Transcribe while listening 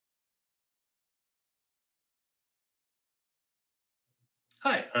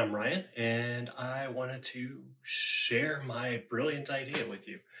Hi, I'm Ryan, and I wanted to share my brilliant idea with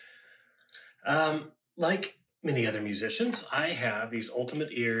you. Like many other musicians, I have these Ultimate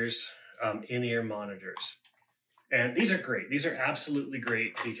Ears in-ear monitors. And these are great. These are absolutely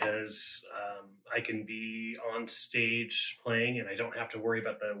great because I can be on stage playing and I don't have to worry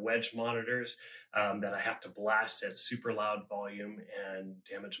about the wedge monitors that I have to blast at super loud volume and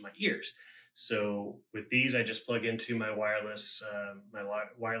damage my ears. So with these, I just plug into my wireless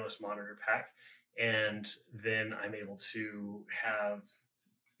monitor pack, and then I'm able to have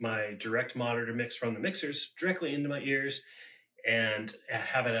my direct monitor mix from the mixers directly into my ears and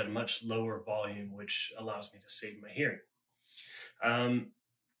have it at a much lower volume, which allows me to save my hearing.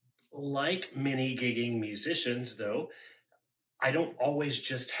 Like many gigging musicians, though, I don't always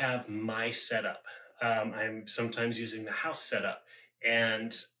just have my setup. I'm sometimes using the house setup,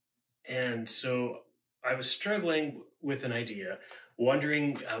 and so I was struggling with an idea,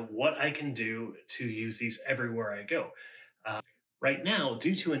 wondering what I can do to use these everywhere I go. Right now,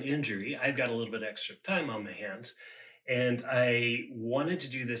 due to an injury, I've got a little bit extra time on my hands, and I wanted to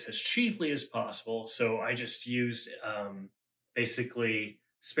do this as cheaply as possible. So I just used basically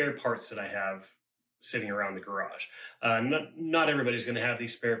spare parts that I have sitting around the garage. Not everybody's going to have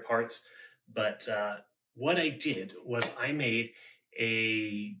these spare parts, but what I did was I made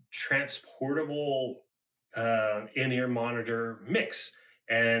a transportable in-ear monitor mix.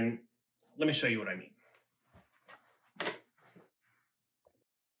 And let me show you what I mean.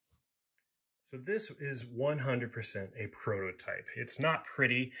 So this is 100% a prototype. It's not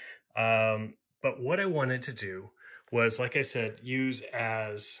pretty, but what I wanted to do was, like I said, use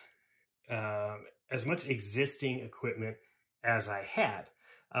as much existing equipment as I had.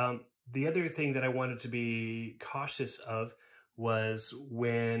 The other thing that I wanted to be cautious of was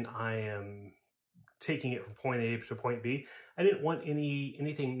when I am taking it from point A to point B, I didn't want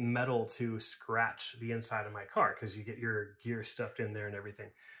anything metal to scratch the inside of my car because you get your gear stuffed in there and everything.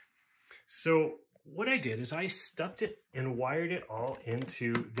 So what I did is I stuffed it and wired it all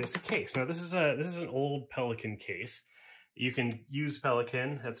into this case. Now this is an old Pelican case. You can use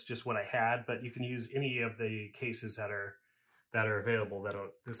Pelican, that's just what I had, but you can use any of the cases that are available that are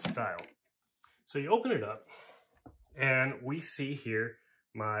this style. So you open it up and we see here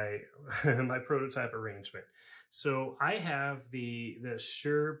my my prototype arrangement. So I have the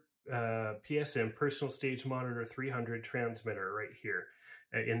Shure PSM Personal Stage Monitor 300 transmitter right here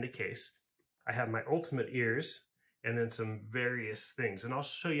in the case. I have my Ultimate Ears and then some various things, and I'll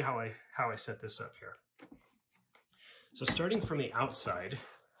show you how I set this up here. So starting from the outside,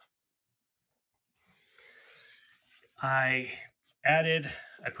 I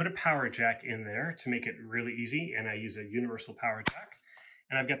put a power jack in there to make it really easy, and I use a universal power jack.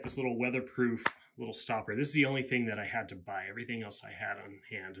 And I've got this little weatherproof little stopper. This is the only thing that I had to buy. Everything else I had on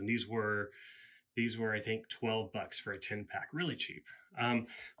hand, and these were I think $12 for a 10-pack, really cheap.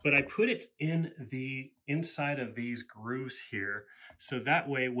 But I put it in the inside of these grooves here, so that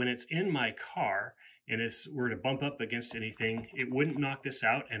way when it's in my car and it were to bump up against anything, it wouldn't knock this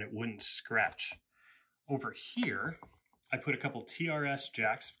out and it wouldn't scratch. Over here, I put a couple TRS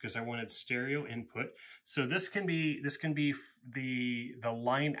jacks because I wanted stereo input. So this can be the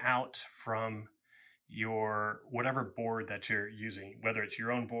line out from your whatever board that you're using, whether it's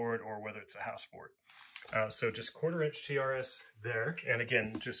your own board or whether it's a house board. So just 1/4-inch TRS there, and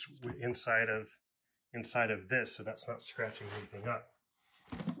again, just inside of this, so that's not scratching anything up.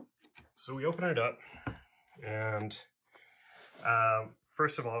 So we open it up, and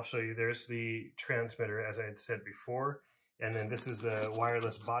first of all, I'll show you. There's the transmitter, as I had said before, and then this is the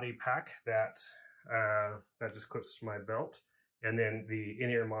wireless body pack that just clips to my belt, and then the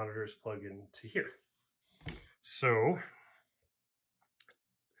in-ear monitors plug into here. So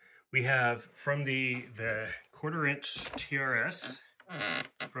we have from the 1/4-inch TRS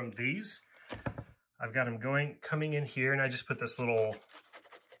from these, I've got them coming in here, and I just put this little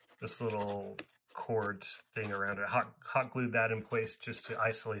cord thing around it. Hot glued that in place just to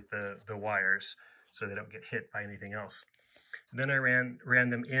isolate the wires so they don't get hit by anything else. And then I ran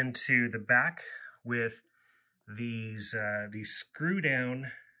them into the back with these screw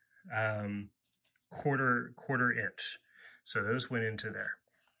down 1/4 inch. So those went into there.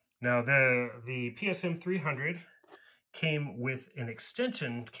 Now the PSM 300 came with an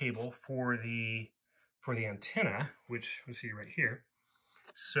extension cable for the antenna, which we see right here.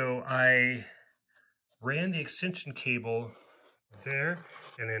 So I ran the extension cable there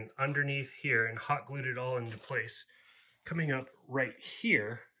and then underneath here and hot glued it all into place, coming up right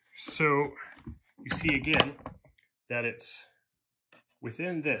here. So you see again that it's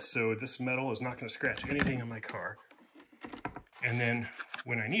within this, so this metal is not going to scratch anything on my car. And then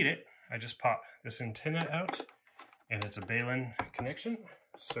when I need it, I just pop this antenna out, and it's a Balun connection.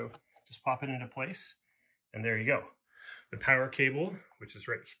 So just pop it into place, and there you go. The power cable, which is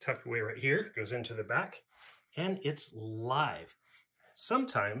right tucked away right here, goes into the back, and it's live.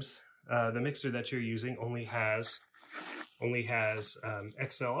 Sometimes the mixer that you're using only has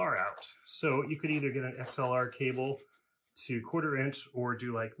XLR out. So you could either get an XLR cable to 1/4 inch or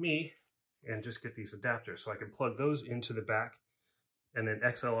do like me and just get these adapters. So I can plug those into the back and then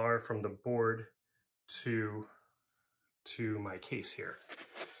XLR from the board to my case here.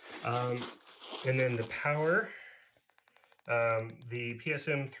 And then the power, the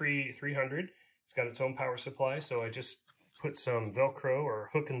PSM 300, it's got its own power supply. So I just put some Velcro or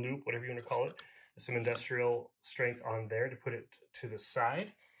hook and loop, whatever you want to call it, some industrial strength on there to put it to the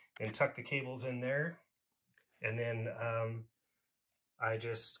side and tuck the cables in there. And then I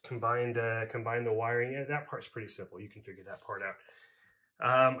just combined the wiring. Yeah, that part's pretty simple. You can figure that part out.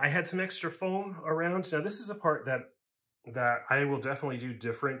 I had some extra foam around. Now this is a part that I will definitely do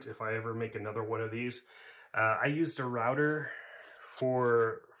different if I ever make another one of these. I used a router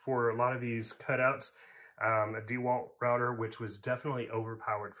for a lot of these cutouts, a DeWalt router, which was definitely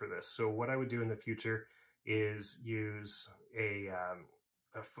overpowered for this. So what I would do in the future is use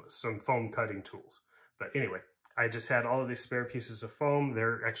some foam cutting tools. But anyway, I just had all of these spare pieces of foam.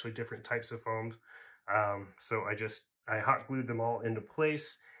 They're actually different types of foams. So I hot glued them all into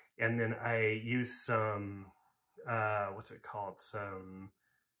place, and then I used some, what's it called? Some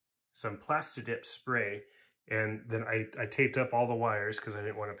Plastidip spray, and then I taped up all the wires because I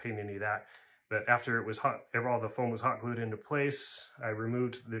didn't want to paint any of that. But after it was hot, all the foam was hot glued into place, I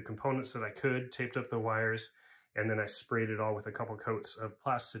removed the components that I could, taped up the wires, and then I sprayed it all with a couple coats of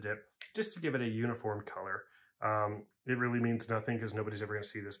Plastidip just to give it a uniform color. It really means nothing because nobody's ever going to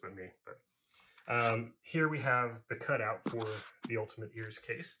see this but me. But here we have the cutout for the Ultimate Ears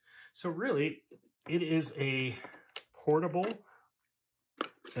case. So really, it is a portable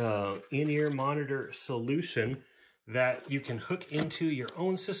in-ear monitor solution that you can hook into your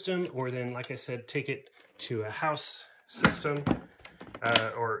own system, or then, like I said, take it to a house system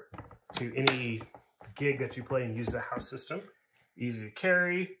or to any gig that you play and use the house system. Easy to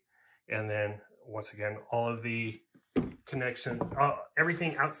carry, and then once again, all of the connection,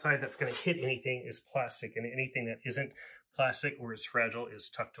 everything outside that's going to hit anything is plastic, and anything that isn't plastic or is fragile is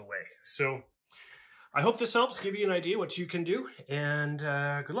tucked away. So I hope this helps give you an idea what you can do, and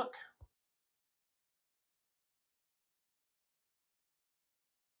good luck.